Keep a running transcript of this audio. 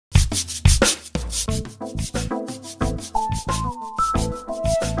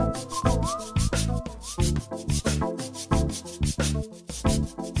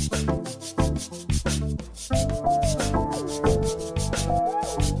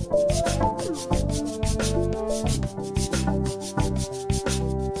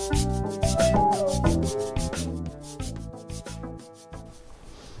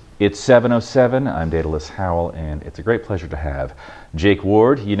It's 7:07. I'm Daedalus Howell, and it's a great pleasure to have Jake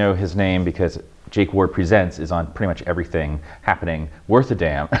Ward. You know his name because Jake Ward Presents is on pretty much everything happening worth a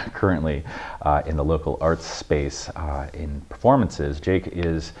damn currently in the local arts space in performances. Jake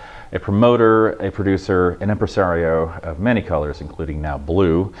is a promoter, a producer, an impresario of many colors, including now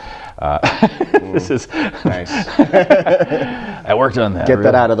blue. This is nice. I worked on that. Get really.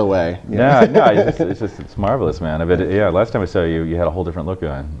 That out of the way. Yeah. No, it's marvelous, man. I bet yeah, last time I saw you, you had a whole different look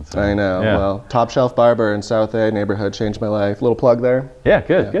going. So, I know. Yeah. Well, Top Shelf Barber in South A neighborhood changed my life. Little plug there. Yeah,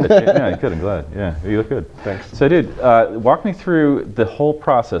 good. Yeah, good. I'm glad. Yeah, you look good. Thanks. So, dude, walk me through the whole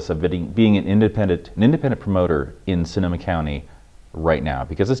process of being an independent promoter in Sonoma County right now,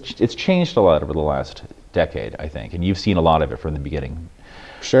 because it's changed a lot over the last decade, I think, and you've seen a lot of it from the beginning.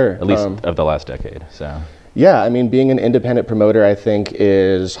 Sure. At least of the last decade. So. Yeah, I mean, being an independent promoter, I think,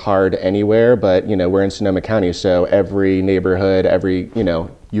 is hard anywhere, but, you know, we're in Sonoma County, so every neighborhood,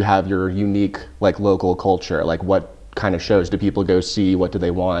 you have your unique, like, local culture, like, what kind of shows do people go see, what do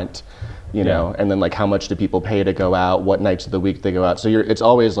they want, you know, and then, like, how much do people pay to go out, what nights of the week they go out, so it's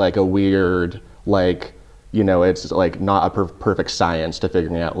always, like, a weird, like, you know, it's like not a perfect science to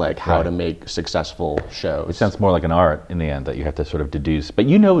figuring out like how to make successful shows. It sounds more like an art in the end that you have to sort of deduce. But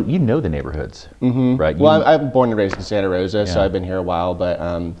you know the neighborhoods, right? Well, I'm born and raised in Santa Rosa, so I've been here a while. But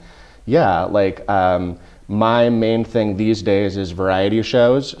yeah, like my main thing these days is variety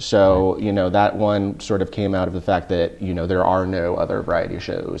shows. So you know that one sort of came out of the fact that you know there are no other variety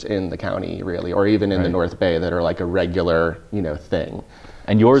shows in the county really, or even in the North Bay that are like a regular thing.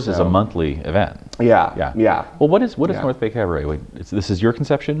 And yours is a monthly event. Yeah. Well, what is North Bay Cabaret? Wait, this is your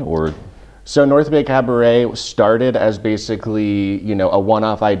conception, or? So North Bay Cabaret started as basically, you know, a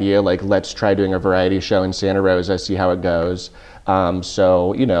one-off idea, like let's try doing a variety show in Santa Rosa, see how it goes.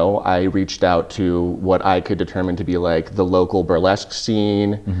 So, you know, I reached out to what I could determine to be like the local burlesque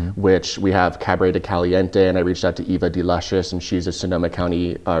scene, which we have Cabaret de Caliente, and I reached out to Eva Deluscious, and she's a Sonoma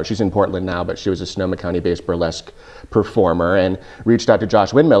County, she's in Portland now, but she was a Sonoma County-based burlesque performer, and reached out to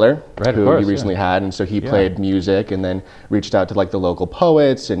Josh Windmiller, who he recently had, and so he played music, and then reached out to like the local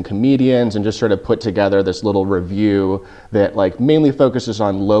poets and comedians, and just sort of put together this little review that like mainly focuses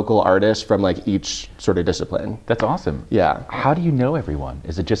on local artists from like each sort of discipline. That's awesome. Yeah. How do you know everyone?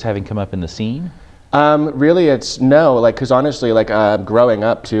 Is it just having come up in the scene? Really, it's no, like, cause honestly, like, growing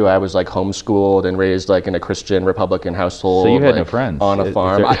up too, I was like homeschooled and raised like in a Christian Republican household. So you had like, no friends on a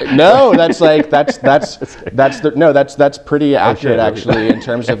farm. No, that's like, that's pretty accurate actually in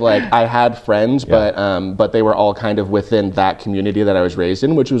terms of like, I had friends, but they were all kind of within that community that I was raised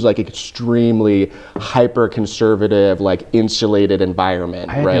in, which was like extremely hyper conservative, like insulated environment.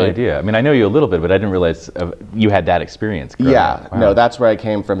 I had no idea. I mean, I know you a little bit, but I didn't realize you had that experience. Yeah, no, that's where I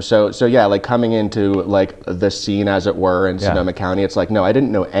came from. So yeah, like coming into like the scene as it were in Sonoma County, it's like, no, I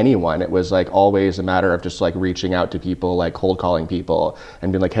didn't know anyone. It was like always a matter of just like reaching out to people, like cold calling people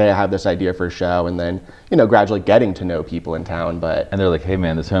and being like, hey, I have this idea for a show, and then, you know, gradually getting to know people in town. But and they're like, hey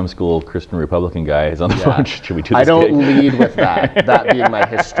man, this homeschool Christian Republican guy is on the phone. Should we do this? I don't lead with that being my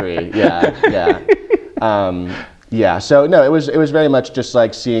history. Yeah, so no, it was very much just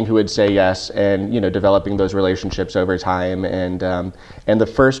like seeing who would say yes, and you know, developing those relationships over time. And the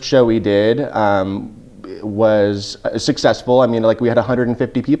first show we did was successful. I mean, like we had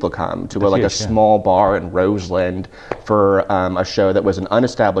 150 people come to a small bar in Roseland for a show that was an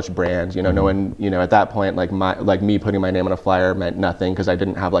unestablished brand. You know, no one, you know, at that point, like me putting my name on a flyer meant nothing because I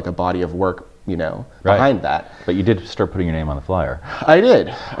didn't have like a body of work, you know, behind that. But you did start putting your name on the flyer. I did.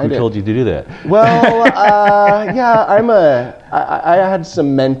 Who told you to do that? Well, yeah, I had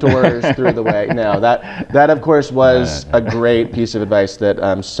some mentors through the way. No, that of course was a great piece of advice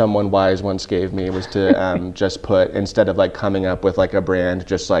that someone wise once gave me, was to just put, instead of like coming up with like a brand,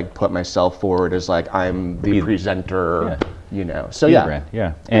 just like put myself forward as like I'm the presenter. You know, so brand,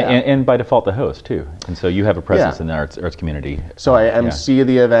 and by default the host too, and so you have a presence in the arts community. So I MC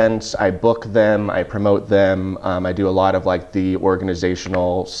the events, I book them, I promote them, I do a lot of like the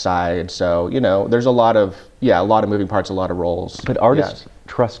organizational side. So you know, there's a lot of moving parts, a lot of roles. But artists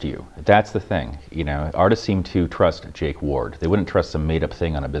trust you. That's the thing. You know, artists seem to trust Jake Ward. They wouldn't trust some made-up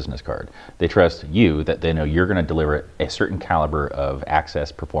thing on a business card. They trust you, that they know you're going to deliver a certain caliber of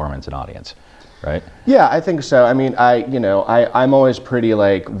access, performance, and audience. Right? Yeah, I think so. I mean, I'm always pretty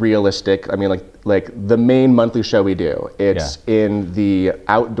like realistic. I mean, like the main monthly show we do, it's in the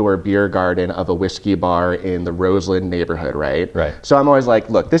outdoor beer garden of a whiskey bar in the Roseland neighborhood, right? Right. So I'm always like,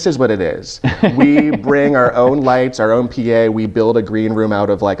 look, this is what it is. We bring our own lights, our own PA, we build a green room out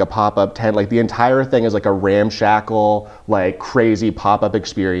of like a pop-up tent. Like the entire thing is like a ramshackle, like crazy pop-up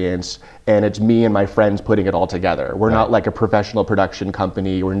experience. and it's me and my friends putting it all together. We're not like a professional production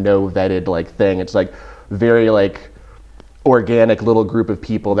company or no vetted like thing. It's like very like organic little group of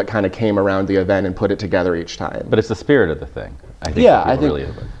people that kind of came around the event and put it together each time. But it's the spirit of the thing. I think Yeah, I think.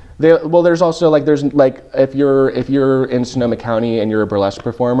 Well, there's also like if you're in Sonoma County and you're a burlesque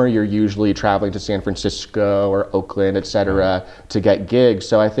performer, you're usually traveling to San Francisco or Oakland, etc., to get gigs.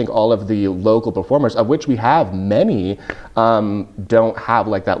 So I think all of the local performers, of which we have many, don't have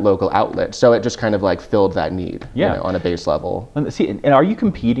like that local outlet. So it just kind of like filled that need, you know, on a base level. And see, and are you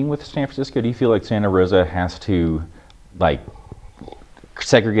competing with San Francisco? Do you feel like Santa Rosa has to like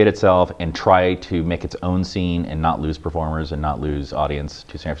segregate itself and try to make its own scene and not lose performers and not lose audience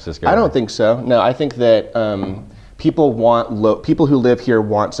to San Francisco? I don't think so. No, I think that people who live here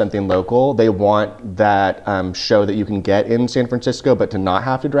want something local. They want that show that you can get in San Francisco, but to not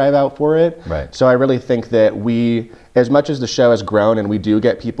have to drive out for it. Right. So I really think that as much as the show has grown and we do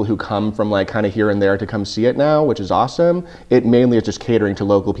get people who come from like kind of here and there to come see it now, which is awesome, it mainly is just catering to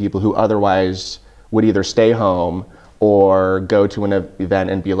local people who otherwise would either stay home or go to an event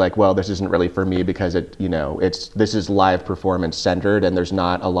and be like, well, this isn't really for me because this is live performance centered, and there's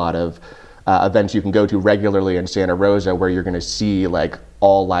not a lot of events you can go to regularly in Santa Rosa where you're going to see like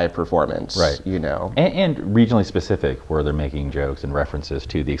all live performance, right? You know, and regionally specific, where they're making jokes and references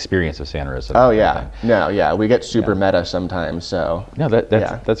to the experience of Santa Rosa. Oh yeah, no, yeah, we get super meta sometimes. So no,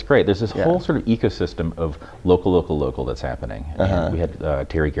 that's great. There's this whole sort of ecosystem of local that's happening. And we had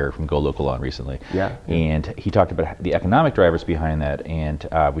Terry Garrett from Go Local on recently, and he talked about the economic drivers behind that. And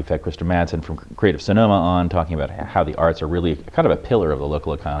we've had Krista Madsen from Creative Sonoma on talking about how the arts are really kind of a pillar of the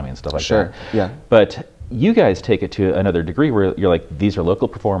local economy and stuff like that. Yeah. But you guys take it to another degree where you're like, these are local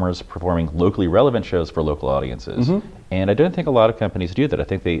performers performing locally relevant shows for local audiences. And I don't think a lot of companies do that. I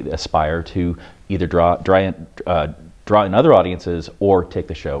think they aspire to either draw in other audiences or take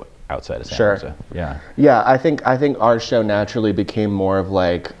the show outside of Santa Rosa. Yeah, I think our show naturally became more of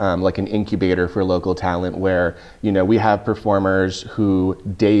like an incubator for local talent, where, you know, we have performers who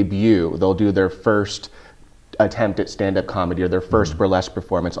debut, they'll do their first attempt at stand-up comedy or their first burlesque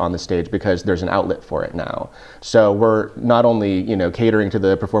performance on the stage because there's an outlet for it now. So we're not only, you know, catering to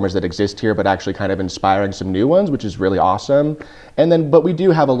the performers that exist here, but actually kind of inspiring some new ones, which is really awesome. And then, but we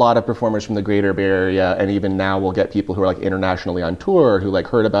do have a lot of performers from the greater Bay Area, and even now we'll get people who are like internationally on tour who like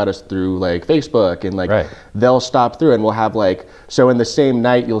heard about us through like Facebook, and like they'll stop through, and we'll have like, so in the same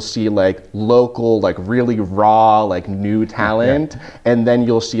night you'll see like local, like really raw, like new talent, and then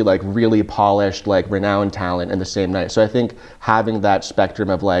you'll see like really polished, like renowned talent in the same night. So I think having that spectrum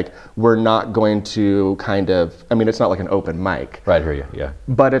of like, we're not going to kind of, I mean, it's not like an open mic. Right, I hear you,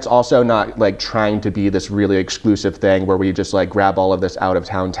 But it's also not like trying to be this really exclusive thing where we just like grab all of this out of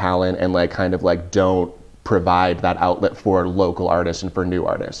town talent and like kind of like don't provide that outlet for local artists and for new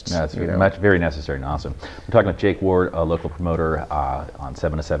artists. That's very necessary and awesome. We're talking with Jake Ward, a local promoter on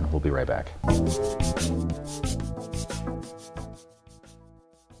 7 to 7. We'll be right back.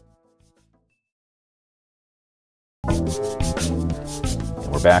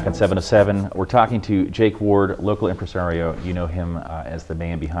 We're back at 7 to 7. We're talking to Jake Ward, local impresario. You know him as the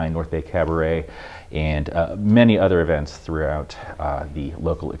man behind North Bay Cabaret and many other events throughout the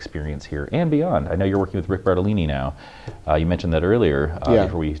local experience here and beyond. I know you're working with Rick Bartolini now. You mentioned that earlier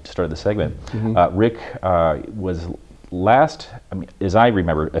before we started the segment. Rick was last, I mean, as I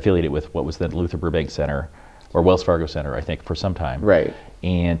remember, affiliated with what was the Luther Burbank Center, or Wells Fargo Center, I think, for some time. Right.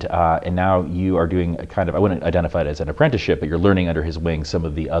 And now you are doing a kind of, I wouldn't identify it as an apprenticeship, but you're learning under his wing some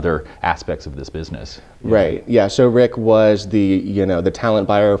of the other aspects of this business. Right. Yeah. So Rick was the talent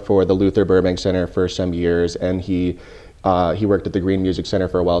buyer for the Luther Burbank Center for some years, and he worked at the Green Music Center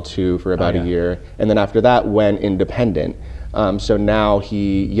for a while too, for about a year, and then after that went independent. So now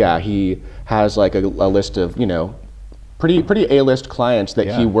he has like a list of, you know, pretty A-list clients that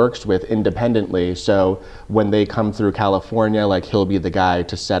he works with independently. So when they come through California, like he'll be the guy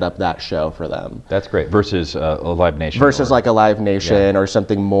to set up that show for them. That's great. Versus a Live Nation. Versus like a Live Nation or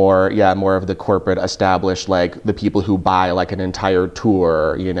something more, more of the corporate established, like the people who buy like an entire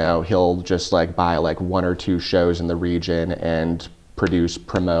tour, you know, he'll just like buy like 1 or 2 shows in the region and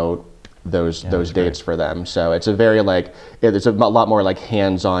promote those dates for them. So it's a very like, it's a lot more like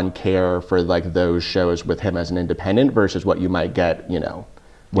hands-on care for like those shows with him as an independent versus what you might get, you know.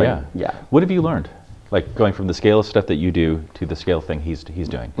 What have you learned? Like going from the scale stuff that you do to the scale thing he's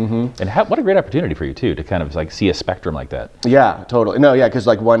doing. And what a great opportunity for you too, to kind of like see a spectrum like that. Yeah, totally. No, yeah, because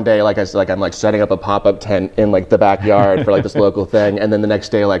like one day, like I'm like setting up a pop-up tent in like the backyard for like this local thing, and then the next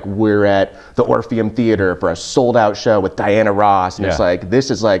day, like we're at the Orpheum Theater for a sold-out show with Diana Ross, and it's like,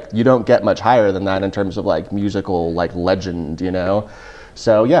 this is like, you don't get much higher than that in terms of like musical like legend, you know.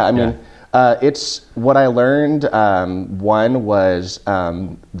 So yeah, I mean, It's what I learned. One was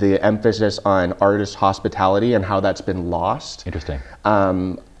the emphasis on artist hospitality and how that's been lost. Interesting.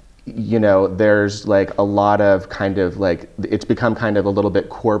 You know, there's like a lot of kind of like, it's become kind of a little bit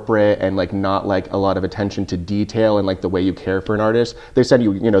corporate and like not like a lot of attention to detail and like the way you care for an artist. They send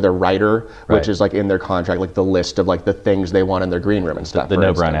you, their writer, which is like in their contract, like the list of like the things they want in their green room and stuff. The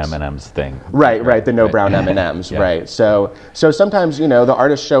no brown M&Ms thing. Right, the no brown M&Ms, right. So sometimes, the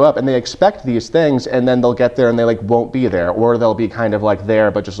artists show up and they expect these things and then they'll get there and they like won't be there, or they'll be kind of like there,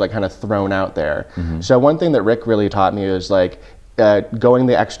 but just like kind of thrown out there. So one thing that Rick really taught me is like, going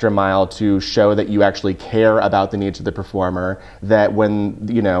the extra mile to show that you actually care about the needs of the performer, that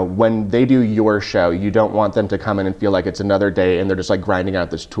when they do your show, you don't want them to come in and feel like it's another day and they're just like grinding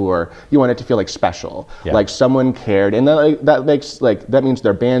out this tour. You want it to feel like special, like someone cared, and that means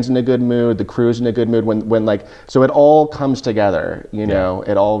their band's in a good mood, the crew's in a good mood, when like, so it all comes together,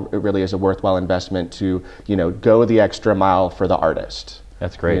 it really is a worthwhile investment to, go the extra mile for the artist.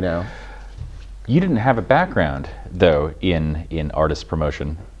 That's great. You didn't have a background, though, in artist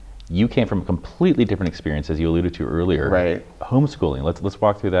promotion. You came from a completely different experience, as you alluded to earlier. Right. Homeschooling. Let's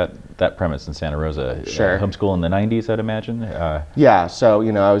walk through that premise in Santa Rosa. Sure. Homeschool in the 90s, I'd imagine. Yeah. So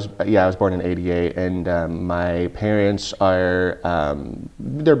I was born in '88, and my parents are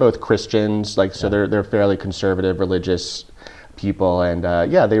they're both Christians, so they're fairly conservative, religious people, and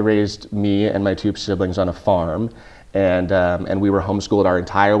they raised me and my two siblings on a farm. And we were homeschooled our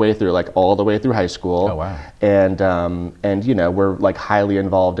entire way through, like all the way through high school. Oh, wow. And we're like highly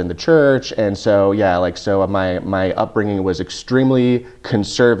involved in the church. And so, my upbringing was extremely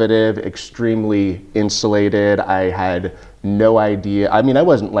conservative, extremely insulated. I had no idea. I mean, I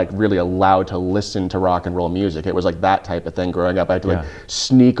wasn't like really allowed to listen to rock and roll music. It was like that type of thing growing up. I had to like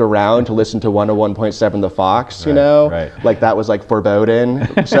sneak around to listen to 101.7 The Fox, Right. Like that was like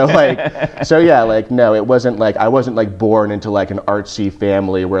forbidden. So no, it wasn't like, I wasn't like born into like an artsy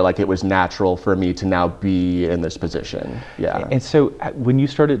family where like it was natural for me to now be in this position. Yeah. And so when you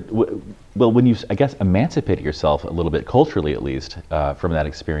started, when you, I guess, emancipated yourself a little bit, culturally at least, from that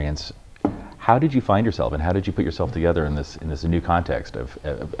experience, how did you find yourself, and how did you put yourself together in this new context of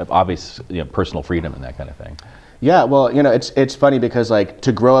obvious personal freedom and that kind of thing? Yeah, well, it's funny because like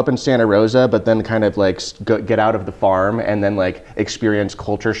to grow up in Santa Rosa, but then kind of like get out of the farm and then like experience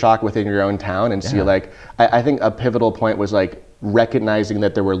culture shock within your own town and see like, I think a pivotal point was like recognizing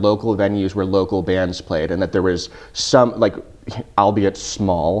that there were local venues where local bands played, and that there was some, like, albeit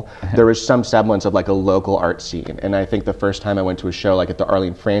small, there was some semblance of like a local art scene. And I think the first time I went to a show like at the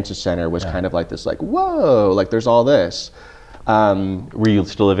Arlene Francis Center was kind of like this, like, whoa, like there's all this. Were you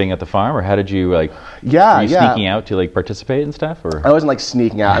still living at the farm, or how did you like? Were you sneaking out to like participate and stuff, or? I wasn't like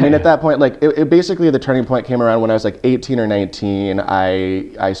sneaking out. I mean, at that point, like it basically the turning point came around when I was like 18 or 19.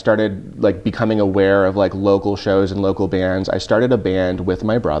 I started like becoming aware of like local shows and local bands. I started a band with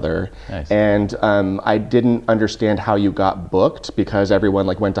my brother, and I didn't understand how you got booked because everyone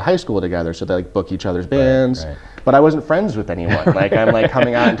like went to high school together, so they like book each other's bands. Right. But I wasn't friends with anyone. Like I'm like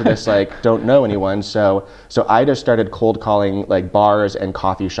coming out into this like don't know anyone. So I just started cold calling like bars and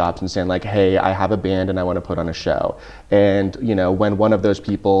coffee shops and saying like, hey, I have a band and I want to put on a show. And when one of those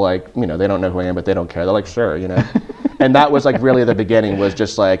people like they don't know who I am, but they don't care. They're like, sure, And that was like really the beginning. Was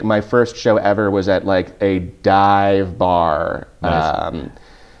just like my first show ever was at like a dive bar. Nice.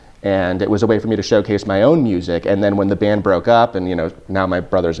 And it was a way for me to showcase my own music. And then when the band broke up, and now my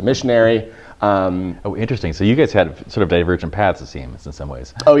brother's a missionary. Oh, interesting. So you guys had sort of divergent paths, it seems, in some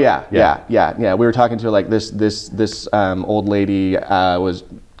ways. Oh yeah. We were talking to like this old lady was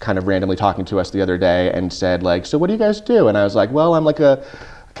kind of randomly talking to us the other day and said like, so what do you guys do? And I was like, well, I'm like a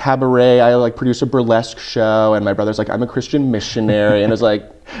cabaret. I like produce a burlesque show. And my brother's like, I'm a Christian missionary. And it's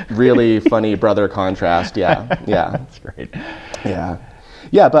like really funny brother contrast. Yeah. That's great.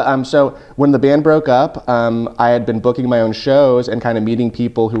 Yeah, but so when the band broke up, I had been booking my own shows and kind of meeting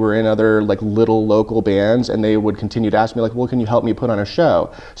people who were in other like little local bands, and they would continue to ask me like, well, can you help me put on a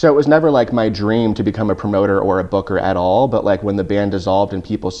show? So it was never like my dream to become a promoter or a booker at all, but like when the band dissolved and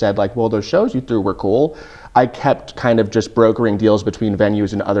people said like, well, those shows you threw were cool, I kept kind of just brokering deals between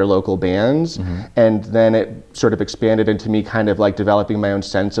venues and other local bands. And then it sort of expanded into me kind of like developing my own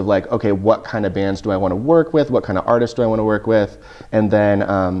sense of like, okay, what kind of bands do I want to work with? What kind of artists do I want to work with? And then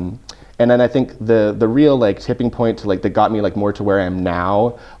I think the real like tipping point to like that got me like more to where I am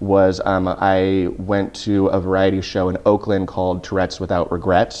now was I went to a variety show in Oakland called Tourette's Without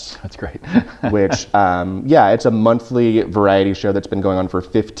Regrets. That's great. Which it's a monthly variety show that's been going on for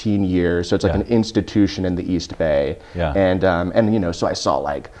 15 years. So it's like an institution in the East Bay. And so I saw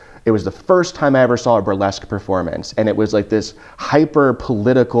like it was the first time I ever saw a burlesque performance, and it was like this hyper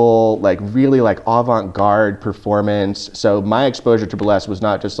political, like really like avant-garde performance. So my exposure to burlesque was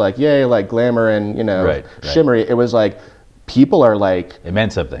not just like, yay, like glamour and, you know, shimmery. It was like, people are like, it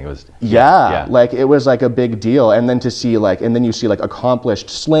meant something. It was like it was like a big deal. And then to see like, and then you see like accomplished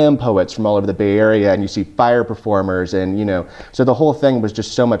slam poets from all over the Bay Area, and you see fire performers, and you know, so the whole thing was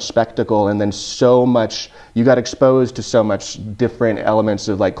just so much spectacle, and then so much, you got exposed to so much different elements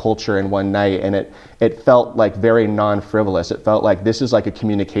of like culture in one night, and it felt like very non-frivolous. It felt like this is like a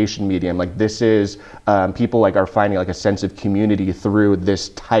communication medium. Like this is, people like are finding like a sense of community through this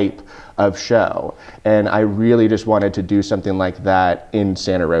type of show. And I really just wanted to do something like that in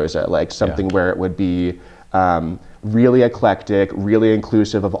Santa Rosa, like something where it would be really eclectic, really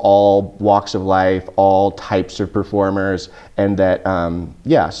inclusive of all walks of life, all types of performers, and that,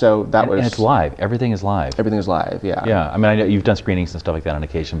 so that was... And it's live. Everything is live. Everything is live, yeah. Yeah, I mean, I know you've done screenings and stuff like that on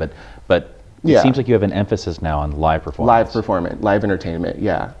occasion, but it seems like you have an emphasis now on live performance. Live performance, live entertainment,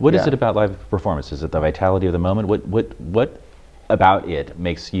 yeah. What is it about live performance? Is it the vitality of the moment? What about it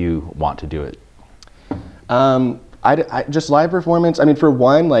makes you want to do it? I just live performance. I mean, for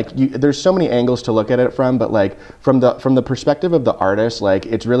one, like there's so many angles to look at it from, but like from the perspective of the artist, like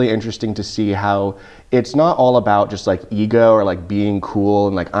it's really interesting to see how it's not all about just like ego or like being cool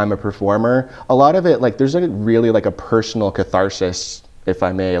and like I'm a performer. A lot of it, like there's like really like a personal catharsis, if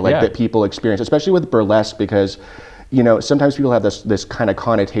I may, like that people experience, especially with burlesque, because you know, sometimes people have this kind of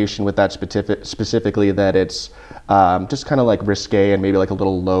connotation with that specifically that it's just kind of like risque and maybe like a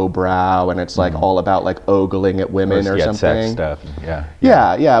little lowbrow, and it's like all about like ogling at women or something. Sex stuff.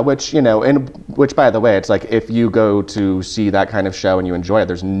 Yeah, which, you know, and which, by the way, it's like if you go to see that kind of show and you enjoy it,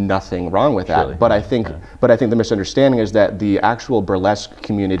 there's nothing wrong with that. Surely. But I think the misunderstanding is that the actual burlesque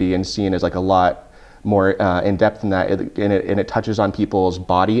community and scene is like a lot more in depth than that, and it touches on people's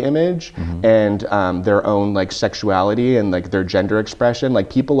body image and their own like sexuality and like their gender expression. Like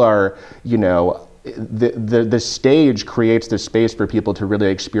people are, you know, the stage creates the space for people to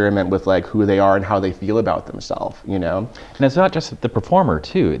really experiment with like who they are and how they feel about themselves, you know? And it's not just the performer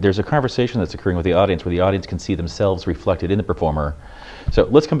too. There's a conversation that's occurring with the audience where the audience can see themselves reflected in the performer. So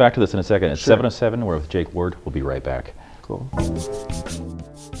let's come back to this in a second. It's 7:07, we're with Jake Ward. We'll be right back. Cool.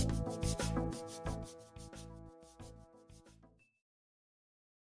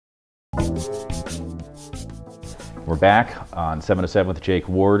 We're back on 7:07 with Jake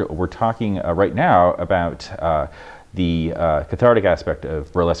Ward. We're talking right now about the cathartic aspect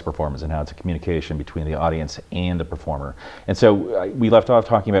of burlesque performance and how it's a communication between the audience and the performer. And so we left off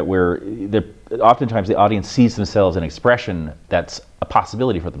talking about where oftentimes the audience sees themselves in expression that's a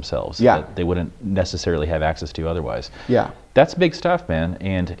possibility for themselves that they wouldn't necessarily have access to otherwise. Yeah. That's big stuff, man.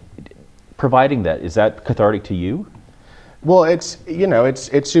 And providing that, is that cathartic to you? Well, it's, you know, it's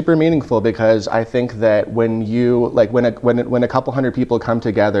super meaningful, because I think that when you, like when a couple hundred people come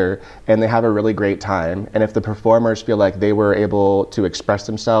together and they have a really great time, and if the performers feel like they were able to express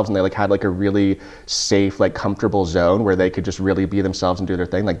themselves and they like had like a really safe, like comfortable zone where they could just really be themselves and do their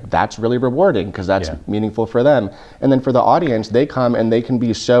thing, like that's really rewarding, because that's meaningful for them. And then for the audience, they come and they can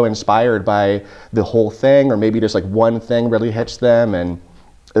be so inspired by the whole thing, or maybe just like one thing really hits them, and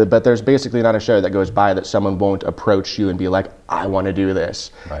but there's basically not a show that goes by that someone won't approach you and be like, I want to do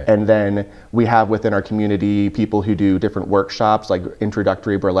this. Right. And then we have within our community people who do different workshops, like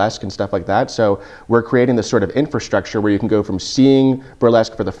introductory burlesque and stuff like that. So we're creating this sort of infrastructure where you can go from seeing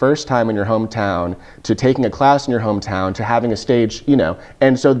burlesque for the first time in your hometown to taking a class in your hometown to having a stage, you know.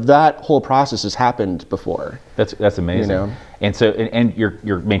 And so that whole process has happened before. That's amazing. You know? And so, and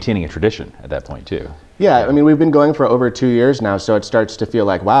you're maintaining a tradition at that point too. Yeah, I mean, we've been going for over 2 years now, so it starts to feel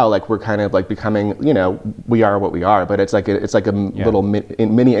like, wow, like we're kind of like becoming, you know, we are what we are, but it's like a little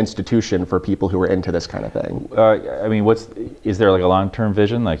mini institution for people who are into this kind of thing. I mean, is there like a long-term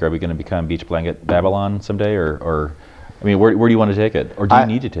vision? Like, are we going to become Beach Blanket Babylon someday, or I mean, where do you want to take it, or do you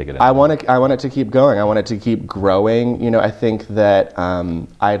need to take it? I want it to keep going. I want it to keep growing. You know, I think that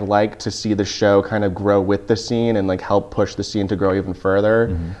I'd like to see the show kind of grow with the scene and like help push the scene to grow even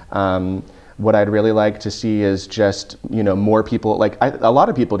further. What I'd really like to see is just, you know, more people, like a lot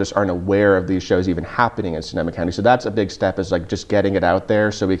of people just aren't aware of these shows even happening in Sonoma County. So that's a big step, is like just getting it out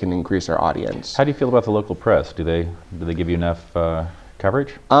there so we can increase our audience. How do you feel about the local press? Do they give you enough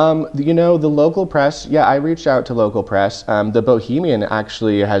coverage? You know, the local press, I reached out to local press. The Bohemian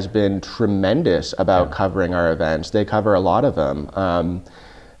actually has been tremendous about covering our events. They cover a lot of them.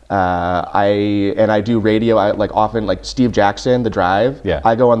 I do radio. I like often like Steve Jackson, The Drive. Yeah.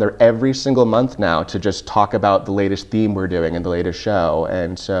 I go on there every single month now to just talk about the latest theme we're doing and the latest show.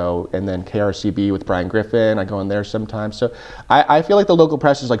 And then KRCB with Brian Griffin, I go on there sometimes. So I feel like the local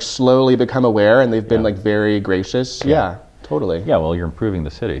press has like slowly become aware, and they've been like very gracious. Yeah, totally. Yeah, well, you're improving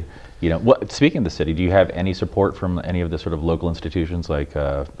the city. You know, speaking of the city, do you have any support from any of the sort of local institutions like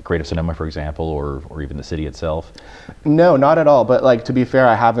Creative Sonoma, for example, or even the city itself? No, not at all. But like, to be fair,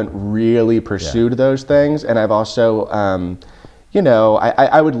 I haven't really pursued those things, and I've also, you know,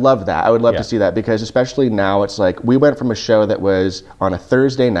 I would love that. I would love to see that, because especially now it's like we went from a show that was on a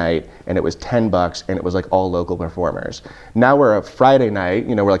Thursday night and it was $10 and it was like all local performers. Now we're a Friday night,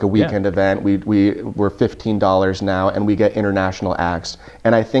 you know, we're like a weekend event. We're $15 now, and we get international acts.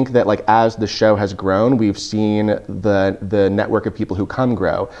 And I think that like as the show has grown, we've seen the network of people who come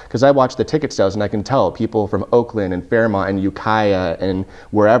grow. Because I watch the ticket sales and I can tell people from Oakland and Fairmont and Ukiah and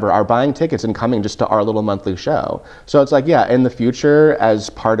wherever are buying tickets and coming just to our little monthly show. So it's like, yeah, in the future, as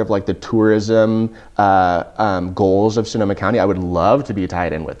part of like the tourism goals of Sonoma County, I would love to be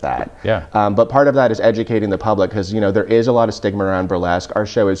tied in with that. Yeah. But part of that is educating the public, because you know there is a lot of stigma around burlesque. Our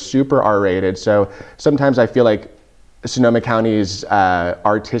show is super R-rated, so sometimes I feel like Sonoma County's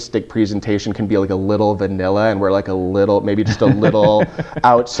artistic presentation can be like a little vanilla, and we're like a little, maybe just a little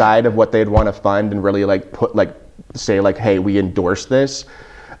outside of what they'd want to fund and really like say like, hey, we endorse this.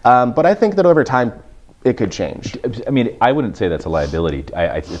 But I think that over time, it could change. I mean, I wouldn't say that's a liability.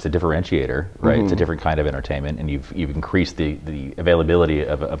 It's a differentiator, right? It's a different kind of entertainment, and you've increased the availability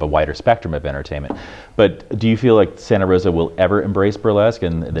of a wider spectrum of entertainment. But do you feel like Santa Rosa will ever embrace burlesque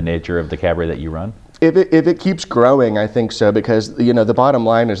and the nature of the cabaret that you run? If it keeps growing, I think so, because you know the bottom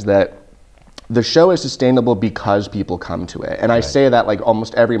line is that the show is sustainable because people come to it, and I say that like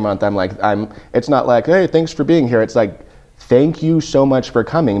almost every month. It's not like, hey, thanks for being here. It's like, thank you so much for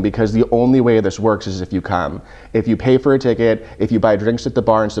coming, because the only way this works is if you come. If you pay for a ticket, if you buy drinks at the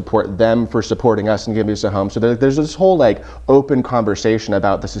bar and support them for supporting us and giving us a home. So there's this whole like open conversation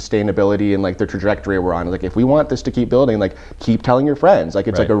about the sustainability and like the trajectory we're on. Like if we want this to keep building, like keep telling your friends. Like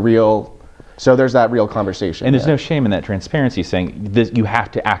it's like a real, so there's that real conversation. And there's no shame in that transparency, saying this, you have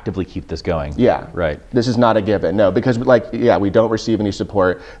to actively keep this going. Yeah. Right. This is not a given. No, because like, yeah, we don't receive any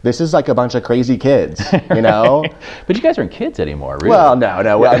support. This is like a bunch of crazy kids, you know? But you guys aren't kids anymore, really. Well,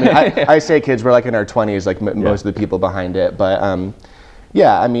 no. Well, I mean, I say kids, we're like in our 20s, like most of the people behind it. But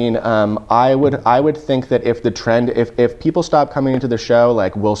yeah, I mean, I would think that if the trend, if people stop coming into the show,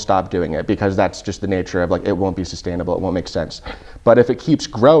 like we'll stop doing it, because that's just the nature of like, it won't be sustainable, it won't make sense. But if it keeps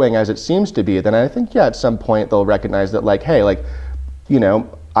growing as it seems to be, then I think, yeah, at some point they'll recognize that like, hey, like, you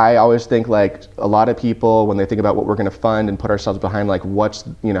know, I always think like a lot of people, when they think about what we're going to fund and put ourselves behind, like what's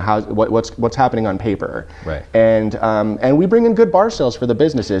happening on paper, right? And we bring in good bar sales for the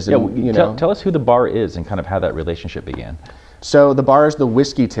businesses. And, you know, tell us who the bar is and kind of how that relationship began. So the bar is the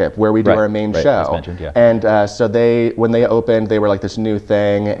Whiskey Tip, where we do our main show. As mentioned, yeah. And so when they opened, they were like this new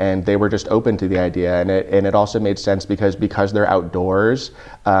thing, and they were just open to the idea. And it also made sense because they're outdoors,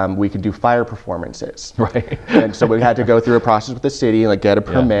 we can do fire performances. Right. And so we had to go through a process with the city, like get a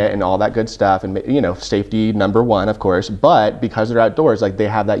permit and all that good stuff, and you know, safety #1, of course. But because they're outdoors, like they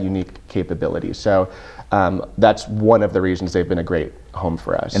have that unique capability. So that's one of the reasons they've been a great home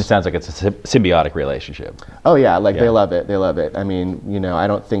for us. And it sounds like it's a symbiotic relationship. Oh yeah, like they love it. They love it. I mean, you know, I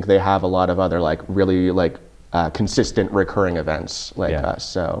don't think they have a lot of other like really like consistent recurring events like us.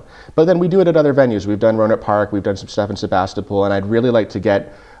 So, but then we do it at other venues. We've done Roanoke Park. We've done some stuff in Sebastopol, and I'd really like to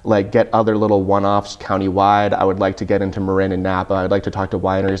get other little one-offs countywide. I would like to get into Marin and Napa. I'd like to talk to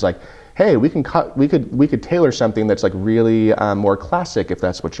wineries like, hey, we could tailor something that's like really more classic, if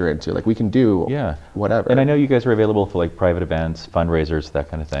that's what you're into. Like we can do whatever. And I know you guys are available for like private events, fundraisers, that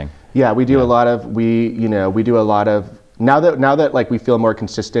kind of thing. Yeah, we do a lot of now that like we feel more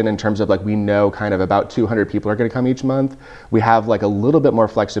consistent in terms of like we know kind of about 200 people are going to come each month. We have like a little bit more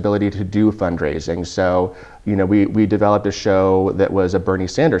flexibility to do fundraising. So, you know, we developed a show that was a Bernie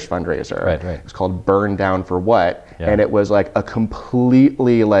Sanders fundraiser. Right. It's called Burn Down for What? Yeah. And it was like a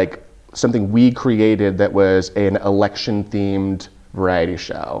completely like something we created that was an election themed variety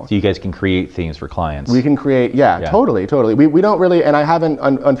show. So you guys can create themes for clients. We can create, totally. We don't really, and I haven't,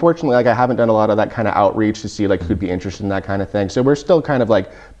 unfortunately, like I haven't done a lot of that kind of outreach to see like who'd be interested in that kind of thing. So we're still kind of like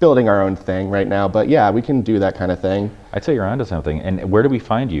building our own thing right now, but yeah, we can do that kind of thing. I'd say you're onto something. And where do we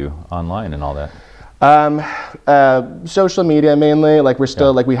find you online and all that? Social media mainly. Like we're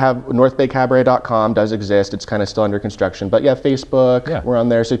still like we have northbaycabaret.com does exist. It's kind of still under construction, but yeah, Facebook, we're on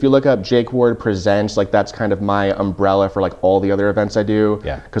there. So if you look up Jake Ward Presents, like that's kind of my umbrella for like all the other events I do.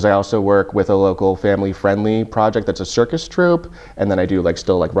 Yeah. Because I also work with a local family-friendly project that's a circus troupe, and then I do like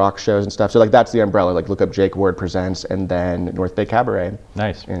still like rock shows and stuff. So like that's the umbrella. Like look up Jake Ward Presents and then North Bay Cabaret.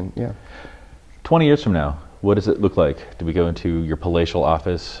 Nice. And yeah. 20 years from now, what does it look like? Do we go into your palatial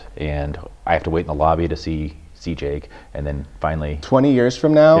office and I have to wait in the lobby to see Jake, and then finally 20 years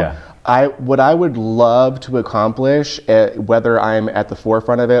from now, what I would love to accomplish, whether I'm at the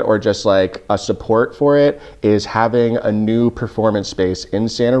forefront of it or just like a support for it, is having a new performance space in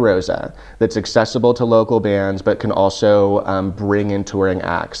Santa Rosa that's accessible to local bands but can also bring in touring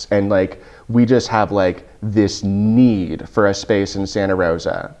acts. And like we just have like this need for a space in Santa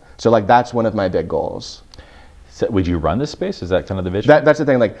Rosa. So like that's one of my big goals. So would you run this space? Is that kind of the vision? That's the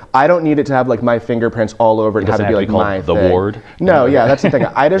thing. Like, I don't need it to have like my fingerprints all over it and have to be like my the thing. Ward. No, yeah, that's the thing.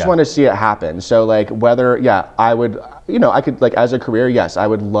 I just want to see it happen. So like, whether I would, I could like as a career, yes, I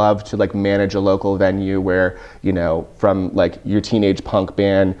would love to like manage a local venue where from like your teenage punk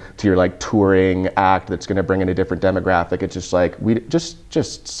band to your like touring act that's going to bring in a different demographic. It's just like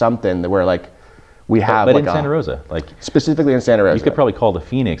just something that where like. We have but like in Santa Rosa, like specifically in Santa Rosa. You could probably call the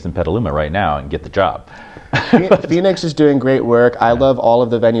Phoenix in Petaluma right now and get the job. Phoenix is doing great work. I love all of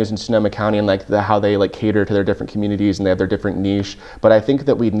the venues in Sonoma County and like how they like cater to their different communities and they have their different niche. But I think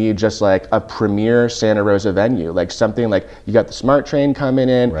that we need just like a premier Santa Rosa venue, like something like you got the Smart Train coming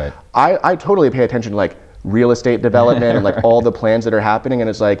in. Right. I totally pay attention to like real estate development and like all the plans that are happening. And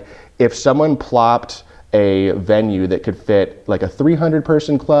it's like if someone plopped a venue that could fit like a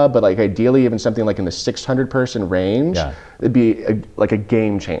 300-person club, but like ideally even something like in the 600-person range, it'd be like a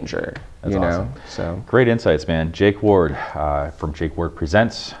game changer. That's awesome. So great insights, man. Jake Ward from Jake Ward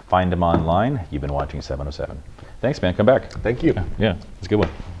Presents. Find him online. You've been watching 707. Thanks, man. Come back. Thank you. Yeah, it's a good one.